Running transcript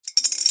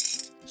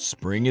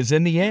Spring is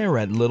in the air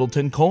at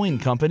Littleton Coin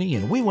Company,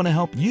 and we want to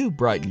help you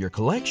brighten your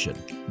collection.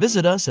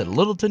 Visit us at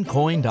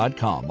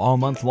littletoncoin.com all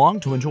month long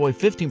to enjoy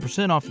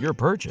 15% off your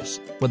purchase.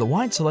 With a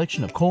wide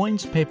selection of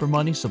coins, paper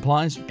money,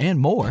 supplies, and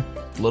more,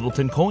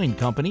 Littleton Coin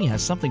Company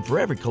has something for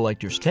every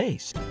collector's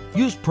taste.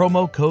 Use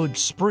promo code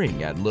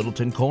SPRING at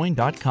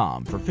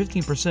littletoncoin.com for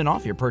 15%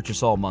 off your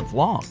purchase all month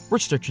long.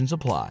 Restrictions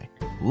apply.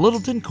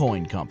 Littleton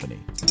Coin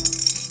Company.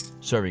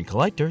 Serving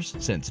collectors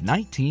since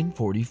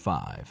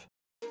 1945.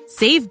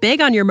 Save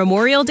big on your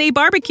Memorial Day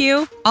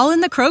barbecue, all in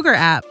the Kroger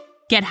app.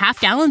 Get half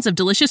gallons of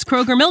delicious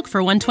Kroger milk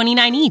for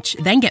 $1.29 each.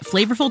 Then get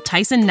flavorful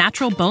Tyson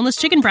natural boneless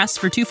chicken breasts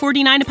for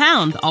 $2.49 a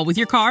pound, all with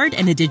your card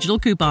and a digital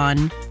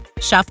coupon.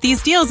 Shop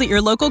these deals at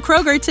your local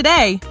Kroger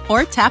today,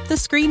 or tap the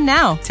screen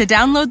now to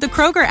download the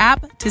Kroger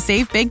app to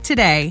save big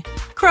today.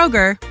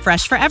 Kroger,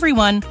 fresh for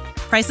everyone.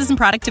 Prices and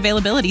product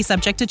availability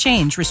subject to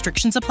change.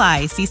 Restrictions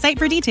apply. See site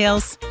for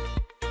details.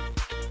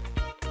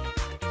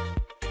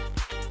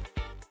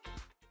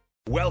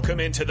 Welcome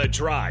into The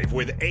Drive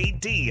with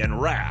AD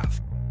and Raff.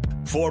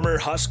 Former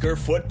Husker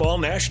football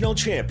national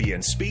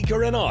champion,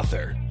 speaker, and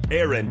author,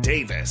 Aaron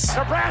Davis.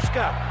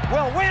 Nebraska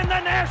will win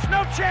the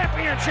national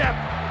championship.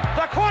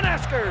 The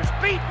Cornhuskers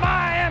beat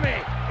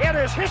Miami. It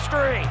is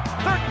history,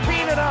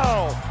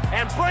 13-0,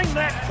 and bring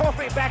that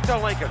trophy back to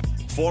Lincoln.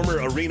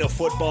 Former Arena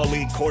Football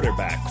League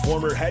quarterback,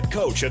 former head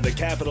coach of the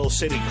Capital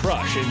City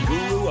Crush, and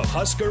guru of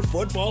Husker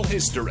football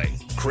history,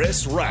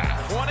 Chris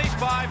Raff.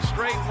 25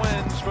 straight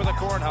wins for the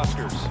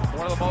Cornhuskers.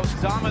 One of the most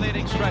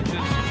dominating stretches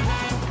in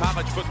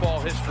college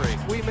football history.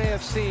 We may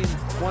have seen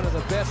one of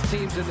the best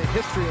teams in the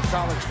history of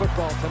college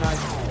football tonight.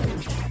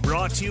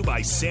 Brought to you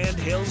by Sand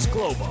Hills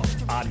Global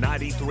on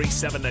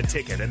 93.7 The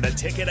Ticket and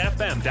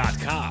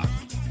theticketfm.com.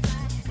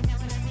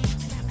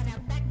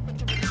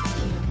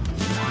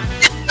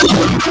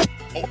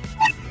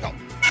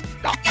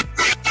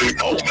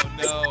 Oh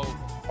no,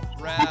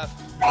 Raff.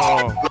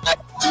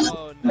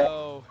 Oh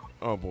no.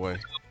 Oh boy.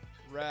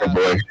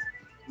 Raff.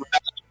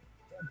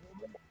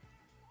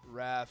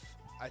 Raff.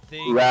 I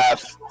think.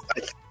 Raff.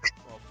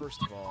 Well,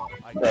 first of all,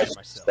 I can hear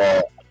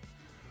myself.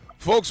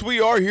 Folks, we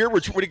are here.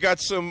 We got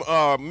some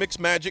mixed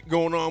magic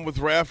going on with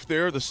Raff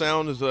there. The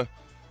sound is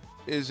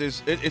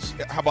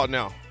how about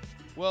now?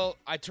 Well,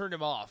 I turned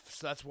him off,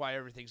 so that's why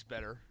everything's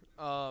better.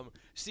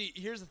 See,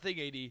 here's the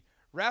thing, AD.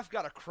 Raff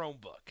got a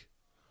Chromebook.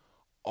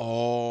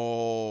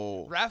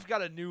 Oh. Raff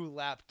got a new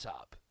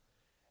laptop.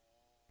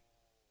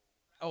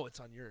 Oh, it's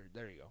on your.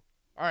 There you go.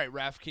 All right,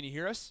 Raff, can you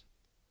hear us?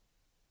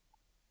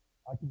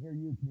 I can hear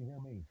you. Can you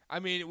hear me? I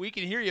mean, we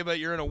can hear you, but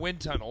you're in a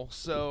wind tunnel.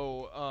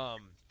 So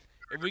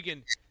if we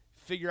can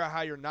figure out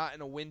how you're not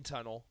in a wind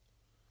tunnel,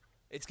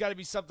 it's got to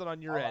be something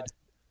on your end.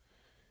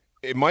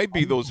 It might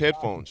be those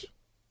headphones.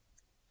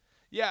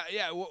 Yeah.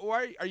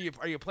 Why are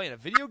you playing a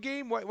video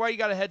game? Why you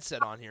got a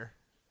headset on here?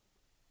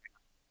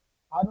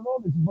 I don't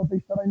know. This is what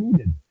they said I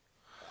needed.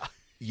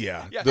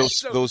 Yeah,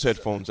 those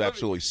headphones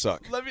absolutely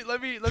suck. Let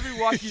me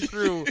walk you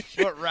through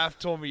what Raff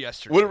told me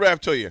yesterday. What did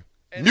Raff tell you?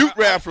 And mute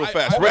Raff real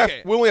fast. Okay. Raff,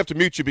 we only have to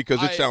mute you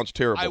because it sounds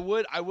terrible. I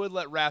would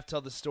let Raff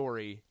tell the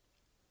story.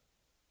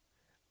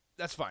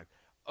 That's fine.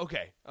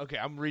 Okay,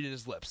 I'm reading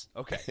his lips.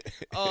 Okay.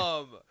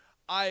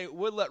 I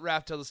would let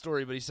Raff tell the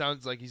story, but he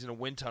sounds like he's in a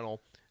wind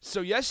tunnel.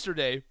 So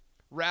yesterday,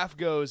 Raff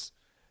goes,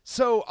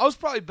 so I was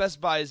probably Best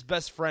Buy's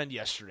best friend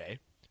yesterday.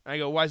 And I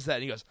go, why is that?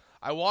 And he goes,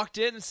 I walked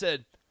in and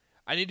said,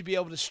 I need to be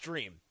able to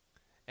stream.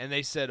 And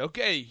they said,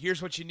 okay,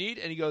 here's what you need.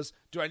 And he goes,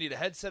 do I need a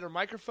headset or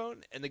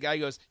microphone? And the guy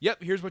goes,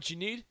 yep, here's what you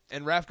need.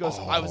 And Raff goes,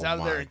 I was out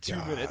of there in 2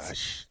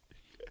 minutes.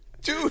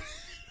 Dude.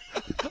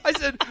 I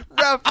said,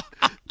 Raff,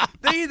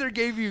 they either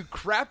gave you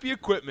crappy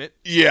equipment.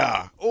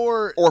 Yeah.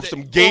 Or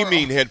some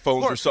gaming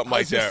headphones or something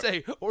like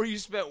that. Or you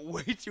spent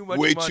way too much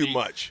money. Way too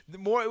much.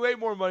 Way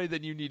more money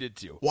than you needed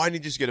to. Why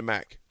didn't you just get a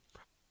Mac?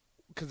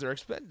 Because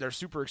they're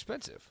super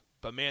expensive.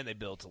 But, man, they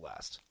build to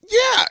last.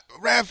 Yeah.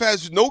 Raff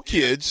has no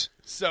kids.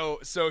 So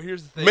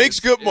here's the thing. Makes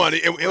good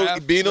money.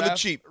 Being on the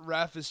cheap.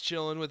 Raff is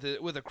chilling with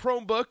a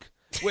Chromebook,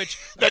 which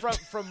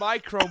from my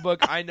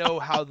Chromebook, I know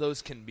how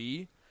those can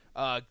be.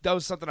 That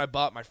was something I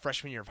bought my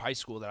freshman year of high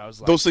school that I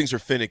was like. Those things are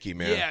finicky,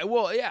 man.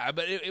 Yeah,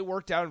 but it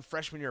worked out in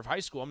freshman year of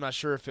high school. I'm not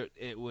sure if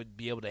it would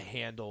be able to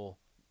handle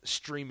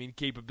streaming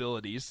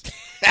capabilities.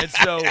 And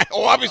so,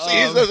 obviously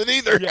he doesn't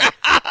either. Yeah.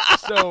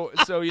 So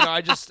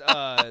I just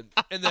and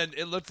then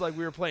it looked like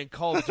we were playing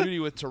Call of Duty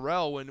with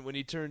Terrell when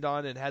he turned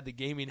on and had the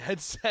gaming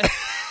headset.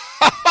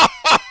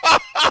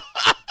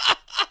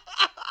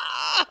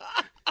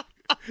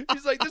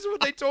 He's like, this is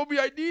what they told me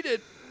I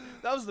needed.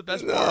 That was the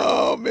best part.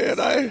 Oh, man,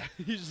 I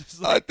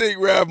think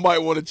Raff might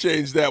want to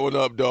change that one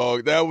up,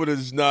 dog. That one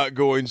is not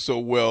going so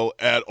well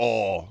at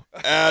all.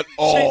 At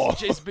all.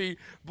 Chase B,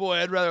 boy,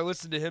 I'd rather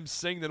listen to him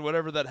sing than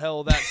whatever that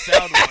hell that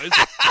sound was.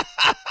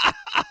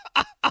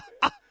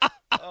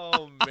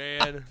 Oh,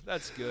 man,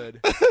 that's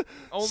good.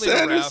 Only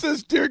Sanders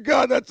says, dear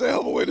God, that's a hell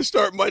of a way to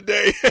start my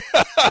day.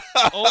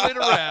 Only to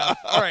Raff.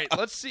 All right,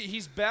 let's see.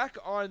 He's back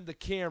on the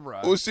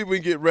camera. We'll see if we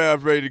can get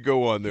Raff ready to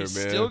go on there, He's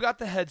man. Still got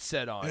the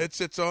headset on.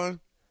 Headset's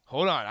on?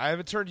 Hold on. I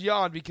haven't turned you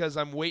on because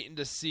I'm waiting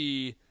to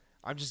see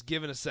I'm just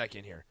giving a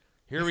second here.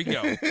 Here we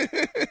go.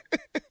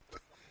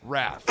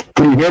 Raff.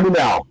 Can you hear me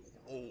now?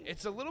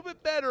 It's a little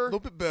bit better. A little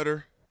bit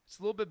better. It's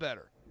a little bit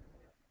better.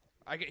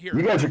 I can hear.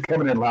 You guys are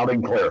coming in loud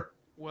and clear.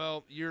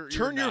 Well, you're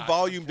Turn your not,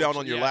 volume down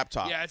on your yeah,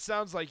 laptop. Yeah, it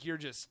sounds like you're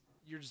just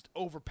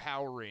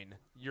overpowering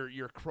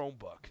your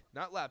Chromebook,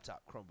 not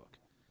laptop, Chromebook.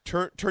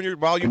 Turn your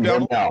volume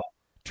down.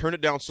 Turn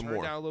it down some more.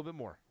 Turn it down a little bit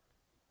more.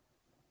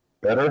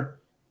 Better?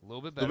 A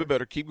little bit A better. little bit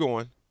better. Keep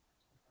going.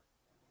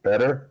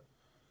 Better?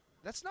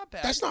 That's not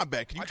bad. That's not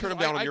bad. Can you turn them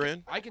down on your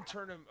end? I can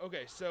turn them.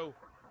 Okay, so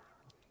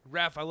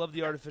Raff, I love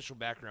the artificial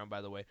background,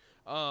 by the way.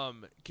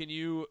 Can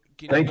you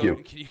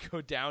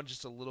go down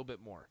just a little bit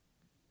more?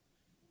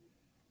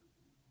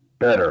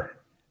 Better.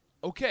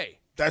 Okay.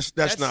 That's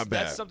not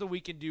bad. That's something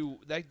we can do.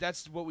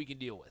 That's what we can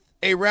deal with.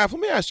 Hey, Raff,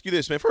 let me ask you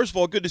this, man. First of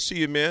all, good to see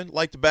you, man.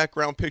 Like the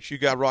background picture you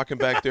got rocking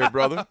back there,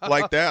 brother.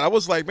 Like that. I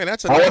was like, man,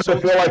 that's a nice I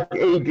feel like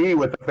AD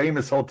with the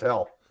famous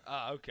hotel.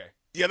 Okay.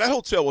 Yeah, that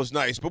hotel was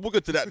nice, but we'll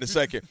get to that in a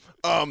second.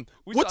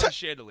 We saw the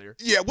chandelier.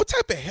 Yeah, what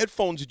type of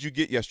headphones did you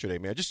get yesterday,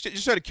 man?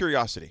 Just out of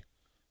curiosity.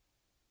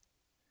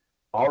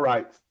 All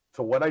right.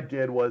 So what I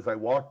did was I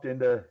walked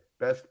into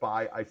Best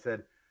Buy. I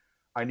said,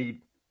 I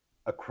need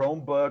a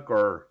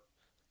Chromebook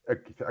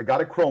I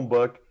got a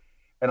Chromebook,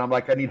 and I'm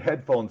like, I need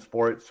headphones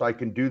for it so I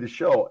can do the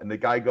show. And the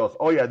guy goes,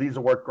 oh, yeah, these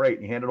will work great.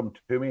 And he handed them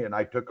to me, and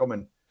I took them,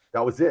 and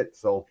that was it.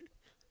 So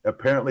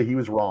apparently he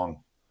was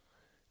wrong.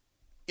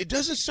 It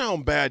doesn't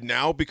sound bad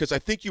now because I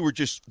think you were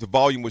the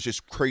volume was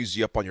just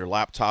crazy up on your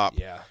laptop.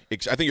 Yeah.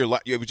 I think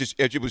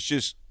it was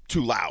just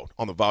too loud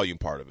on the volume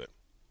part of it.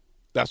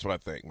 That's what I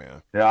think,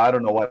 man. Yeah, I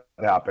don't know what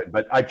happened,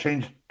 but I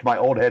changed to my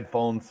old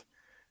headphones.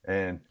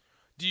 And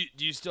do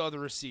you still have the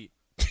receipt?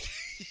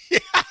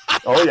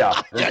 Oh,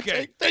 yeah.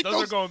 Okay.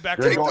 Those are going back.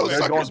 They're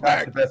going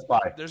back to Best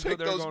Buy. They're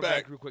going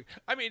back real quick.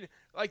 I mean,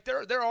 like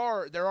there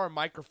are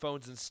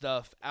microphones and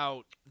stuff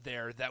out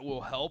there that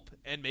will help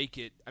and make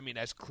it, I mean,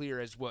 as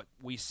clear as what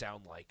we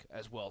sound like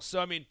as well.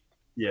 So I mean,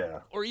 yeah.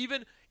 Or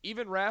even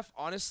Raff,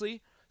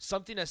 honestly,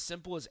 something as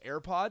simple as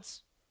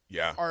AirPods.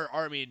 Yeah. Are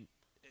I mean,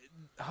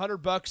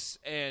 $100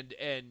 and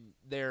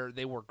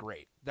they work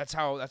great. That's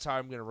how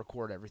I'm going to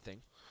record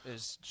everything.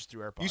 Is just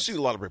through AirPods. You see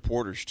a lot of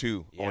reporters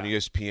too on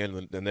ESPN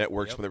and the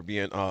networks when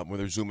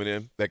they're zooming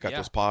in. They got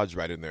those pods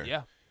right in there.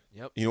 Yeah.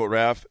 Yep. You know what,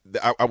 Raff?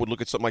 I would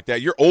look at something like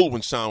that. Your old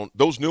ones sound.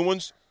 Those new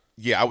ones,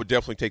 yeah, I would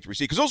definitely take the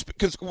receipt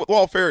because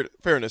well,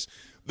 fairness,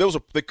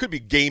 they could be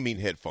gaming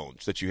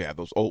headphones that you have.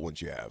 Those old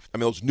ones you have. I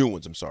mean, those new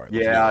ones. I'm sorry.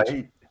 Yeah,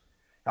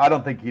 I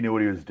don't think he knew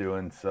what he was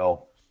doing.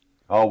 So,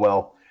 oh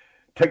well,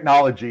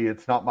 technology.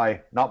 It's not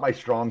my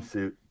strong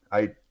suit.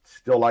 I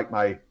still like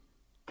my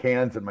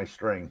cans and my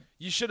string.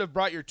 You should have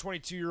brought your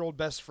 22-year-old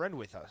best friend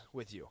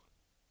with you.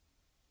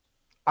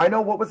 I know.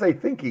 What was I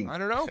thinking? I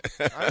don't know.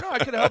 I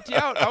could have helped you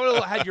out. I would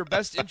have had your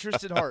best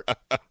interest at heart.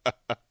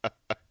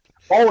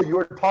 Oh, you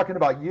were talking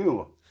about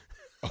you.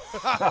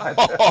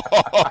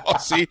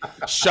 See,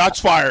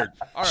 shots fired.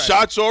 All right.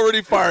 Shots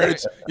already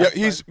fired.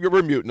 Okay.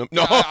 We're muting him.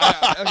 No,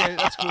 okay,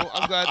 that's cool.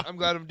 I'm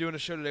glad I'm doing a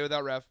show today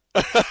without Raff.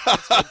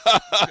 That's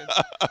good.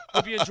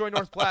 Hope you enjoy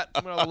North Platte.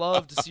 I'm gonna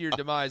love to see your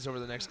demise over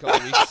the next couple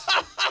of weeks.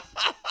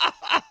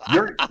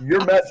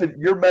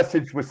 Your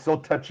message was so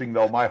touching,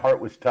 though. My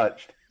heart was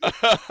touched.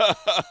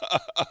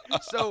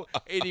 So,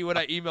 AD, when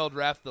I emailed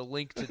Raff the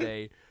link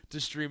today to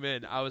stream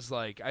in, I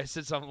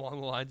said something along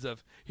the lines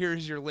of,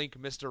 "Here's your link,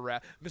 Mr.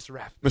 Raff. Mr.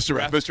 Raff. Here's your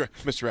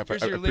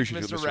link,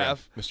 Mr.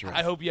 Raff.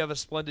 I hope you have a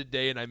splendid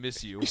day, and I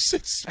miss you." You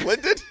said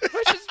splendid?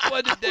 I said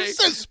splendid day. Who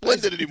says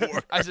splendid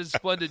anymore? I said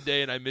splendid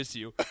day, and I miss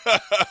you.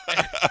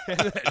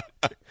 And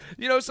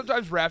then,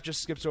 sometimes Raff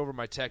just skips over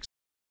my text.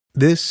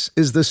 This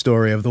is the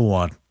story of the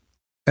one.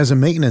 As a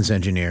maintenance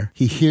engineer,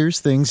 he hears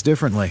things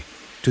differently.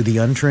 To the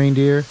untrained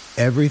ear,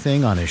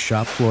 everything on his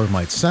shop floor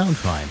might sound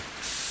fine,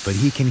 but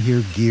he can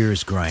hear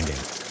gears grinding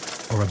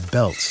or a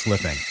belt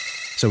slipping.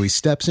 So he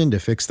steps in to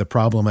fix the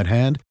problem at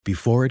hand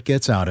before it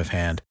gets out of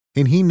hand.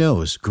 And he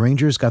knows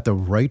Grainger's got the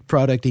right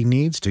product he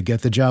needs to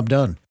get the job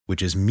done,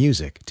 which is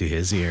music to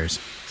his ears.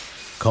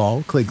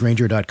 Call, click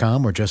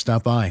Grainger.com, or just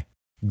stop by.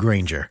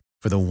 Grainger,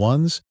 for the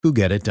ones who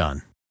get it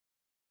done.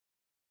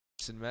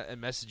 And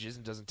messages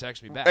and doesn't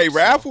text me back. Hey,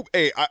 Raff.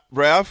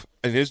 Raff,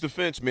 in his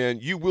defense, man,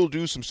 you will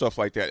do some stuff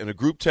like that in a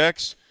group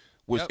text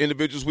with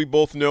individuals we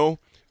both know.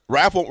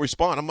 Raff won't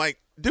respond. I'm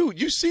like, dude,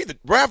 you see that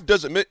Raff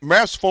doesn't.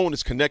 Raff's phone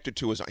is connected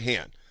to his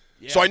hand,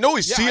 so I know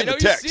he's seeing the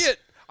text. You see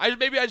it.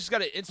 Maybe I just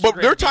got to Instagram. But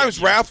there are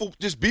times Raff will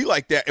just be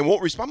like that and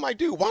won't respond. I'm like,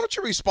 dude, why don't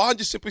you respond?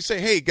 Just simply say,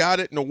 hey,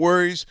 got it, no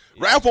worries.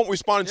 Yeah. Raff won't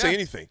respond and say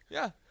anything.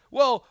 Yeah.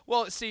 Well,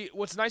 see,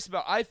 what's nice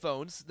about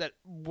iPhones that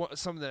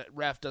something that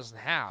Raff doesn't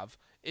have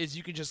is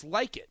you can just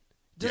like it.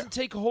 It doesn't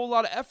take a whole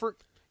lot of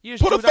effort. You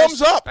just put a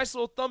thumbs up. Nice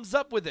little thumbs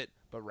up with it.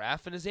 But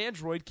Raff and his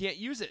Android can't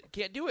use it.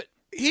 Can't do it.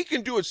 He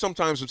can do it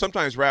sometimes, but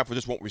sometimes Raff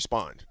just won't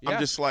respond. Yeah. I'm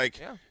just like,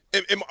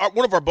 and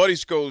one of our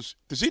buddies goes,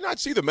 does he not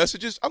see the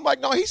messages? I'm like,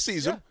 no, he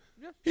sees them.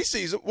 Yeah. He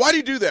sees them. Why do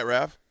you do that,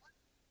 Raff?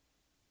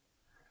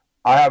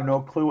 I have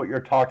no clue what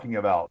you're talking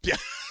about. Yeah.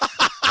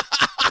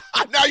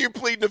 Now you're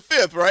pleading the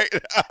fifth, right?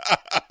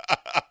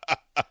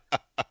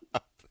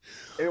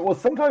 Well,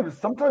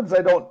 sometimes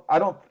I don't.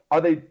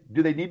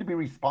 Do they need to be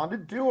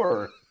responded to,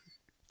 or?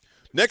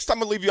 Next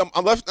time I leave you,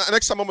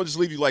 next time I'm gonna just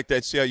leave you like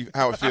that. See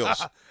how it feels.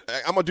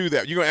 I'm gonna do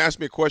that. You're gonna ask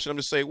me a question. I'm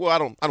gonna say, well, I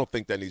don't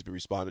think that needs to be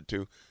responded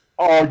to.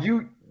 Oh,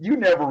 you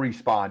never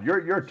respond.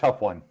 You're a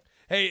tough one.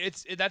 Hey,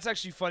 that's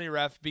actually funny,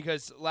 Raff,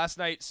 because last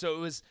night,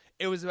 so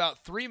it was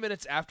about 3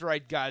 minutes after I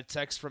got a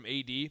text from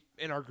AD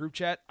in our group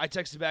chat. I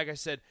texted back. I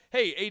said,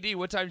 "Hey, AD,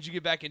 what time did you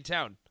get back in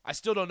town?" I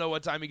still don't know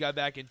what time he got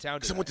back in town.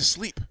 Because I went to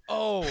sleep.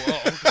 Oh,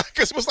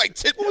 because it was like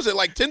 10. What was it,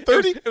 like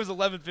 10:30? It was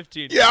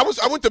 11:15. Yeah, I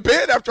went to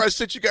bed after I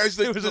sent you guys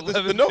the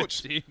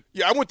notes. 11:15.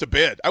 Yeah, I went to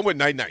bed. I went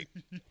night.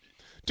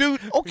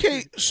 Dude,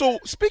 okay. So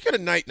speaking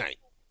of night.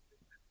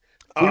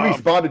 He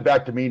responded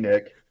back to me,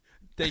 Nick.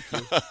 Thank you.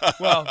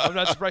 Well, I'm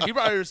not surprised. He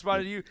probably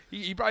responded to you.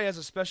 He probably has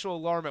a special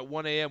alarm at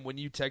 1 a.m. when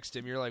you text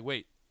him. You're like,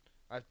 wait,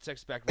 I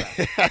text back.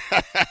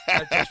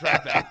 I text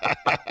right back.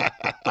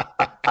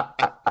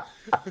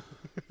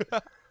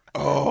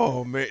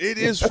 Oh, man. It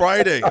is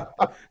Friday.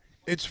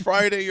 It's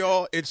Friday,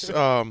 y'all. It's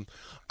I'm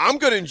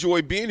going to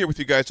enjoy being here with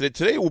you guys today.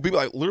 Today will be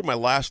like literally my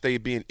last day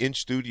being in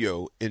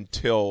studio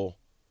until,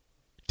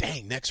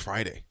 next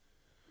Friday.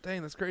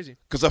 Dang, that's crazy.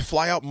 Because I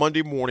fly out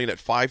Monday morning at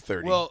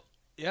 5:30. Well,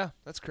 yeah,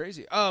 that's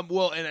crazy.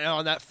 Well, and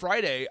on that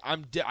Friday, I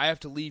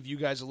have to leave you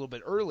guys a little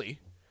bit early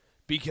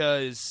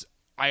because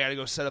I got to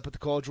go set up at the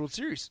College World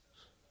Series.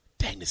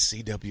 Dang, the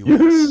CWS.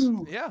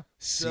 Woo-hoo! Yeah.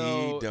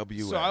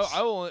 CWS. So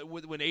I will,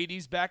 when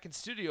AD's back in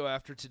studio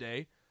after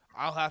today,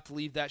 I'll have to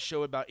leave that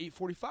show at about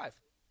 8:45.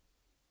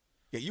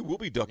 Yeah, you will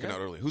be ducking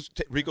out early. Who's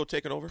Rigo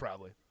taking over?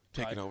 Probably.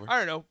 Taking over?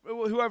 I don't know.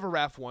 Whoever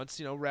Raff wants.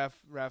 Raff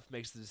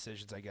makes the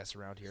decisions, I guess,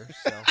 around here.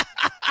 So.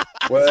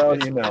 Well,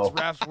 it's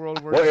Raff's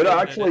world. Well, it'll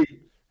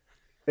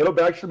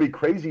actually be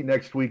crazy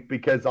next week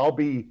because I'll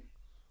be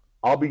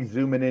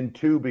zooming in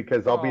too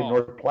because I'll be in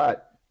North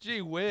Platte.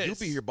 Gee whiz. You'll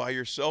be here by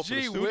yourself in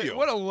the studio. Whiz.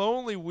 What a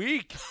lonely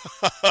week.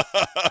 Yeah,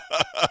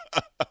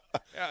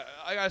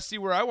 I got to see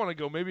where I want to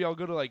go. Maybe I'll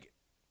go to,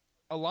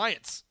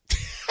 Alliance.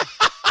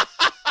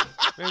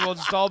 Maybe we'll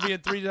just all be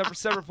in 3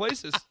 separate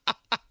places.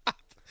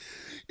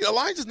 Yeah,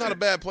 Alliance is not a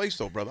bad place,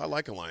 though, brother. I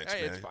like Alliance,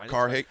 man. It's fine.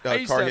 Carhenge.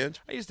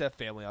 I used to have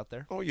family out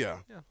there. Oh, yeah.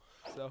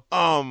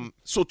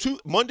 So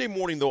Monday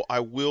morning, though, I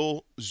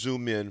will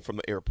zoom in from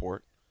the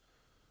airport.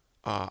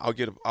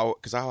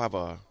 Because I'll have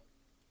about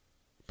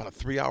a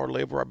 3-hour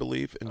layover, I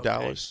believe, in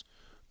Dallas.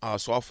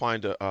 So I'll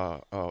find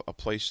a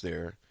place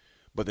there.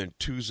 But then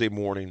Tuesday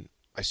morning,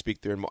 I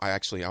speak there. I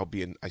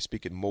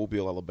speak in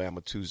Mobile, Alabama,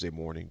 Tuesday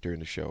morning during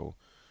the show.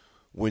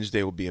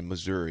 Wednesday will be in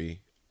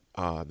Missouri.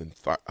 Then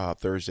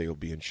Thursday will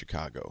be in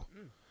Chicago.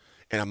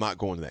 And I'm not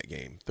going to that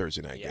game,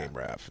 Thursday night game,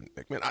 Raff.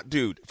 Man,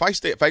 dude,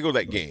 if I go to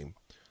that game,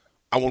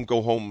 I won't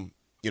go home.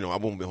 I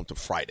won't be home till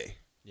Friday.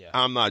 Yeah.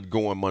 I'm not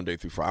going Monday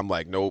through Friday. I'm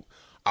like, nope.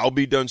 I'll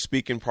be done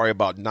speaking probably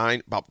about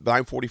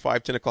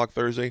 9:45, 10 o'clock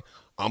Thursday.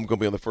 I'm going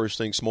to be on the first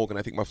thing smoking.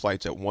 I think my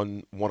flight's at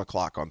 1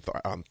 o'clock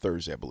on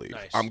Thursday, I believe.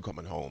 Nice. I'm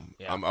coming home.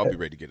 Yeah. I'll be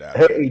ready to get out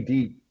of Hey, AD,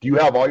 do you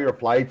have all your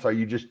flights? Are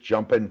you just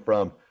jumping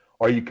from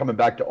 – are you coming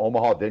back to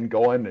Omaha then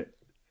going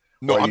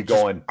 – No, I'm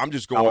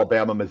just going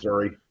Alabama,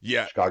 Missouri,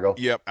 Chicago.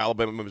 Yep,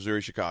 Alabama,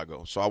 Missouri,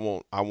 Chicago.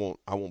 So I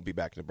won't be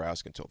back in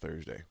Nebraska until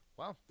Thursday.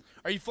 Wow.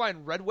 Are you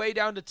flying Redway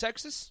down to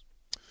Texas?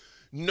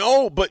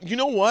 No, but you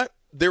know what?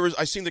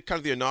 I seen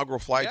the inaugural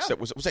flights that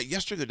was that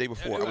yesterday or the day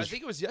before? I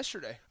think it was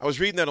yesterday. I was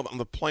reading that on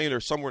the plane or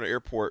somewhere in the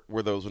airport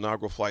where those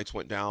inaugural flights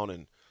went down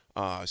and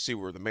see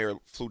where the mayor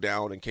flew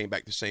down and came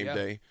back the same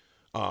day.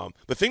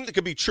 The thing that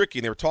could be tricky,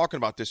 and they were talking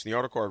about this in the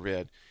article I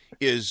read,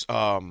 is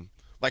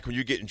like when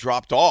you're getting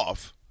dropped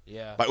off.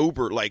 Yeah. By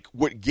Uber, like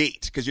what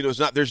gate? Because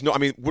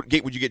what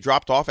gate would you get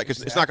dropped off at?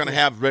 Because it's not going to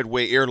have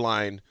Redway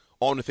airline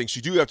on the thing. So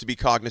you do have to be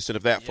cognizant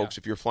of that, folks.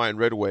 If you're flying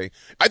Redway,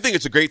 I think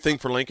it's a great thing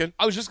for Lincoln.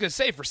 I was just going to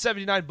say for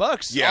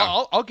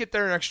 $79, I'll get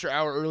there an extra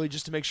hour early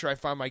just to make sure I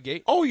find my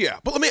gate. Oh yeah,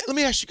 but let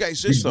me ask you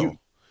guys this though.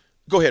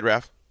 Go ahead,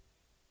 Raff.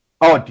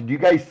 Oh, did you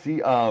guys see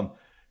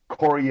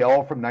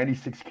Coriel from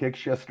 96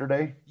 Kicks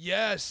yesterday?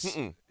 Yes.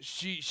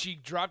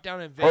 She dropped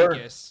down in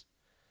Vegas.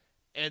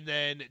 And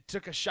then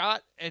took a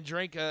shot and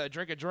drank a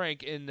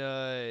drink in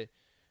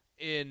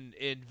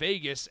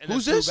Vegas, and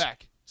Who's then flew this?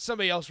 back.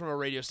 Somebody else from a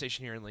radio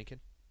station here in Lincoln.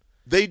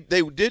 They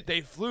did.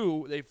 They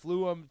flew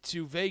them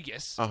to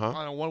Vegas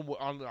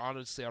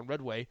on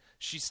Redway.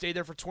 She stayed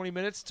there for 20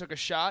 minutes, took a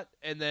shot,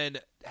 and then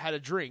had a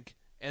drink,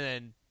 and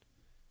then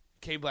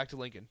came back to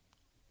Lincoln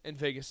in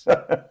Vegas.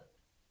 That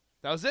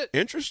was it.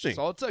 Interesting. That's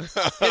all it took.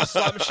 Hit a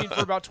slot machine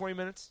for about 20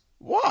 minutes.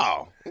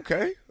 Wow.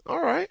 Okay. All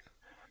right.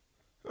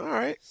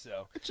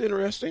 So it's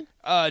interesting.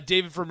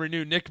 David from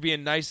Renew, Nick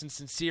being nice and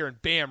sincere,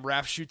 and bam,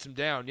 Raff shoots him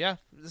down. Yeah,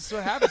 this is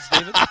what happens,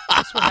 David.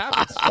 That's what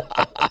happens.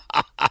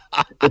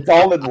 It's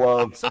all in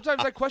love.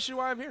 Sometimes I question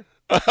why I'm here.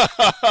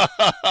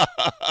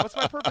 What's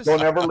my purpose?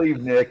 Don't ever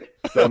leave, Nick.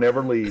 Don't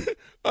ever leave.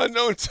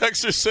 Unknown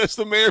texter says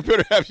the mayor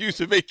better have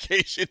used a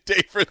vacation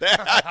day for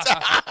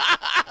that.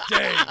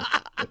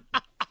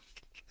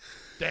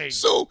 Dang.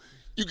 So,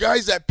 you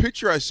guys, that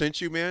picture I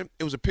sent you, man,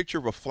 it was a picture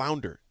of a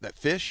flounder, that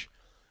fish.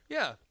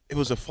 Yeah. It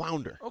was a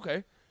flounder.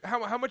 Okay.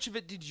 How much of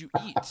it did you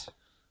eat?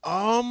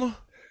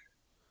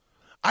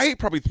 I ate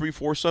probably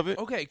 3/4 of it.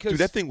 Okay, dude,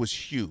 that thing was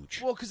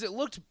huge. Well, because it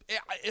looked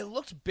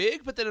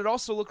big, but then it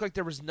also looked like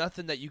there was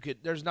nothing that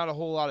there's not a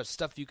whole lot of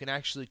stuff you can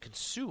actually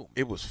consume.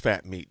 It was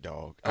fat meat,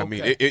 dog. Okay. I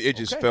mean, it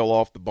just fell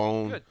off the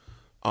bone. Good.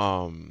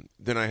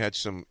 Then I had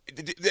some.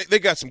 They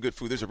got some good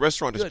food. There's a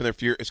restaurant that's been there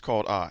for years. It's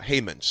called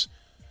Heyman's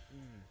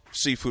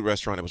Seafood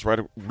Restaurant. It was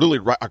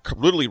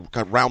literally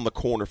around the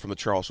corner from the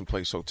Charleston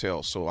Place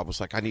Hotel. So I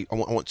was like, I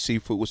want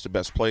seafood. What's the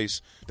best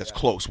place that's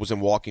close? Was in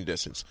walking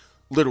distance.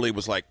 Literally, it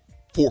was like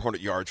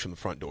 400 yards from the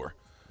front door.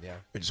 Yeah.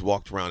 I just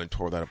walked around and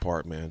tore that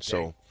apart, man.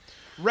 So,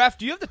 Raff,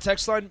 do you have the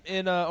text line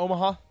in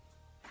Omaha?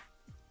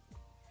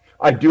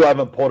 I do. I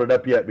haven't pulled it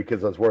up yet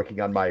because I was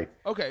working on my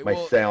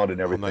sound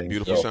and everything. On that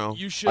beautiful sound.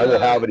 You should. I will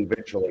have it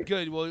eventually.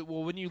 Good. Well,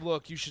 when you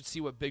look, you should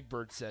see what Big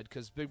Bird said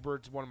because Big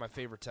Bird's one of my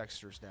favorite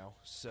texters now.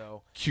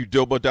 So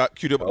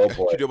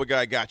Qdoba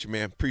guy, got you,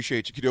 man.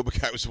 Appreciate you. Qdoba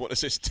guy was the one that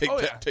says take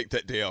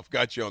that day off.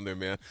 Got you on there,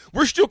 man.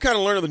 We're still kind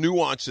of learning the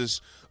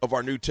nuances of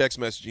our new text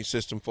messaging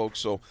system, folks.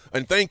 So,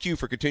 and thank you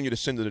for continuing to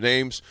send the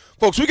names,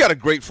 folks. We got a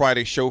great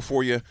Friday show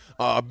for you.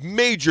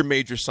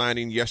 Major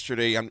signing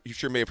yesterday. You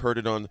sure may have heard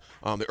it on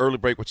the early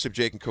break with Sip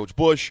Jake and Coach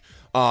Bush.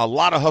 A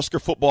lot of Husker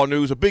football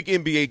news. A big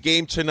NBA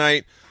game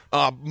tonight.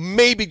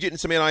 Maybe getting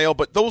some NIL,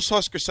 but those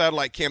Husker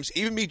satellite camps,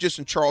 even me just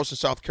in Charleston,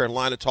 South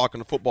Carolina,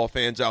 talking to football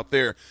fans out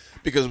there,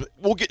 because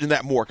we'll get into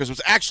that more, because it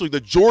was actually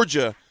the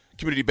Georgia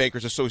Community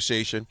Bankers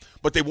Association,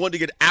 but they wanted to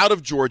get out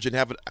of Georgia and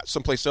have it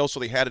someplace else, so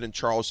they had it in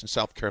Charleston,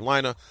 South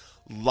Carolina.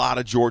 A lot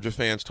of Georgia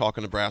fans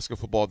talking Nebraska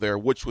football there,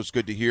 which was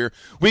good to hear.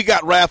 We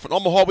got Raff in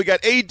Omaha. We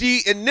got AD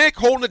and Nick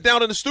holding it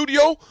down in the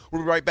studio.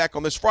 We'll be right back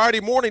on this Friday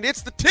morning.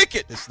 It's The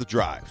Ticket. It's The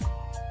Drive.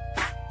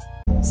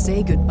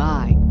 Say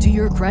goodbye to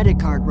your credit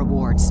card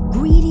rewards.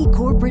 Greedy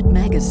corporate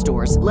mega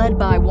stores, led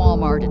by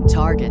Walmart and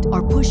Target,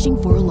 are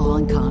pushing for a law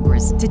in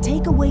Congress to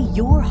take away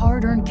your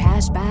hard-earned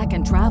cash back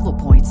and travel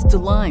points to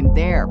line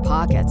their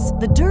pockets.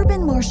 The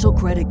Durbin-Marshall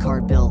credit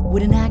card bill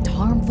would enact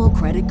harmful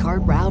credit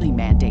card routing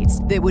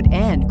mandates that would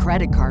end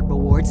credit card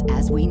rewards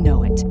as we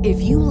know it.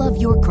 If you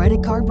love your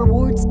credit card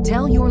rewards,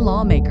 tell your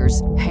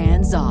lawmakers,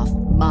 hands off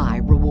my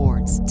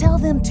rewards. Tell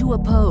them to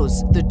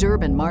oppose the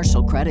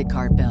Durbin-Marshall credit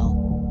card bill.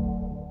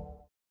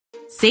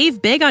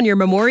 Save big on your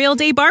Memorial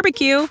Day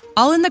barbecue,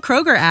 all in the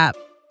Kroger app.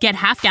 Get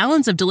half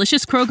gallons of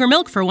delicious Kroger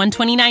milk for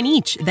 $1.29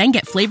 each. Then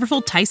get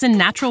flavorful Tyson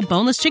natural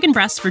boneless chicken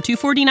breasts for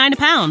 $2.49 a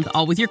pound,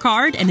 all with your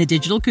card and a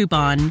digital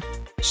coupon.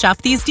 Shop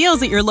these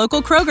deals at your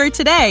local Kroger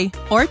today,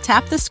 or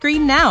tap the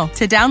screen now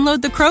to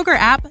download the Kroger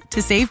app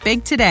to save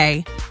big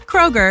today.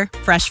 Kroger,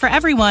 fresh for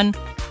everyone.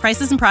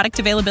 Prices and product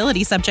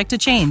availability subject to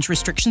change.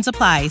 Restrictions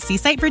apply. See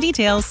site for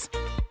details.